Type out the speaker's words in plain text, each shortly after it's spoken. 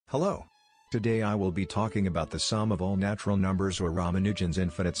Hello. Today I will be talking about the sum of all natural numbers, or Ramanujan's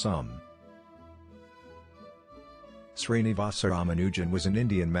infinite sum. Srinivasa Ramanujan was an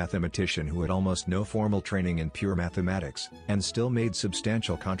Indian mathematician who had almost no formal training in pure mathematics, and still made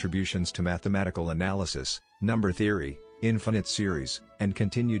substantial contributions to mathematical analysis, number theory, infinite series, and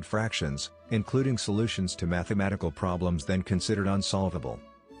continued fractions, including solutions to mathematical problems then considered unsolvable.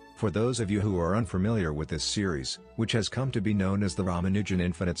 For those of you who are unfamiliar with this series, which has come to be known as the Ramanujan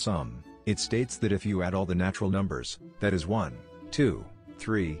infinite sum, it states that if you add all the natural numbers, that is 1, 2,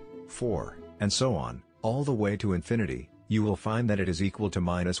 3, 4, and so on, all the way to infinity, you will find that it is equal to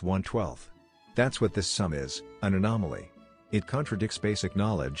minus 1/12. That's what this sum is, an anomaly. It contradicts basic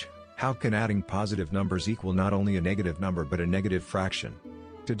knowledge. How can adding positive numbers equal not only a negative number but a negative fraction?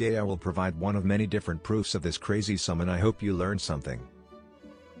 Today I will provide one of many different proofs of this crazy sum, and I hope you learned something.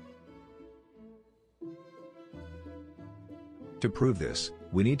 To prove this,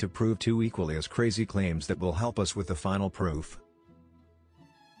 we need to prove two equally as crazy claims that will help us with the final proof.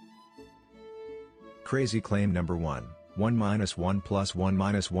 Crazy claim number 1, 1 minus 1 plus 1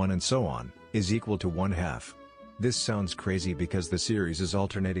 minus 1 and so on, is equal to 1/2. This sounds crazy because the series is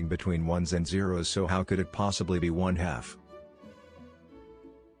alternating between ones and zeros, so how could it possibly be 1/2?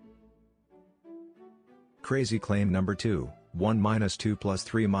 Crazy claim number 2, 1 minus 2 plus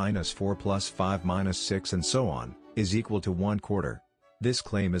 3 minus 4 plus 5 minus 6 and so on, is equal to 1/4. This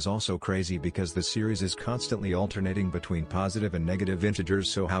claim is also crazy because the series is constantly alternating between positive and negative integers,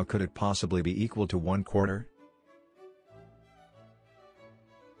 so how could it possibly be equal to 1/4?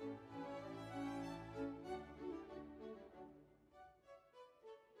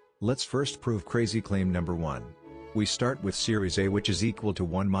 Let's first prove crazy claim number 1. We start with series A, which is equal to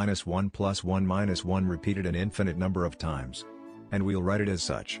 1 minus 1 plus 1 minus 1 repeated an infinite number of times. And we'll write it as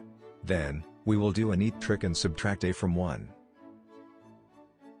such. Then, we will do a neat trick and subtract A from 1.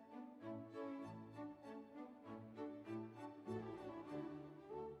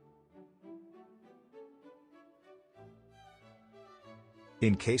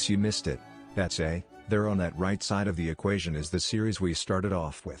 In case you missed it, that's A, there on that right side of the equation is the series we started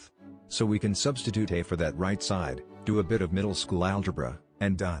off with. So we can substitute A for that right side, do a bit of middle school algebra,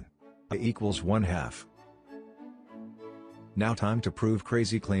 and done. A equals 1/2. Now time to prove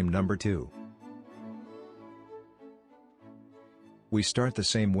crazy claim number 2. We start the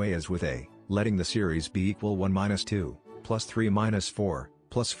same way as with A, letting the series be equal 1 minus 2, plus 3 minus 4,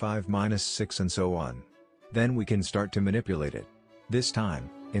 plus 5 minus 6 and so on. Then we can start to manipulate it. This time,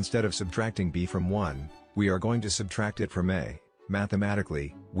 instead of subtracting B from 1, we are going to subtract it from A.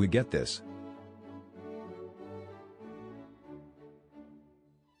 Mathematically, we get this.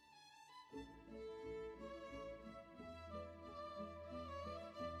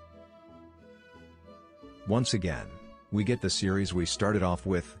 Once again, we get the series we started off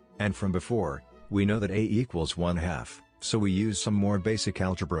with, and from before, we know that A equals 1/2, so we use some more basic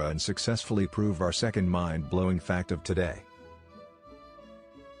algebra and successfully prove our second mind-blowing fact of today.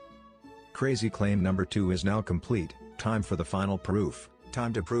 Crazy claim number 2 is now complete. Time for the final proof.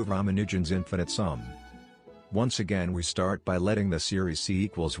 Time to prove Ramanujan's infinite sum. Once again we start by letting the series C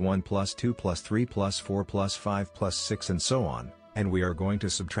equals 1 plus 2 plus 3 plus 4 plus 5 plus 6 and so on, and we are going to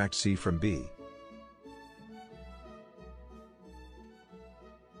subtract C from B.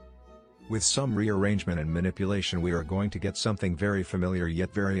 With some rearrangement and manipulation we are going to get something very familiar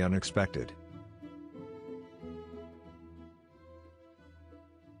yet very unexpected.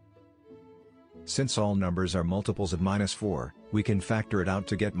 Since all numbers are multiples of -4, we can factor it out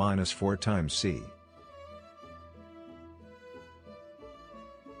to get -4 times C.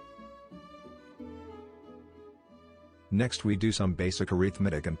 Next we do some basic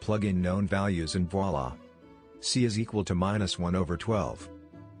arithmetic and plug in known values, and voila! C is equal to -1/12.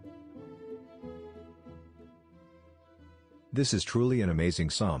 This is truly an amazing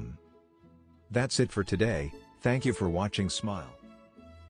sum. That's it for today. Thank you for watching. Smile.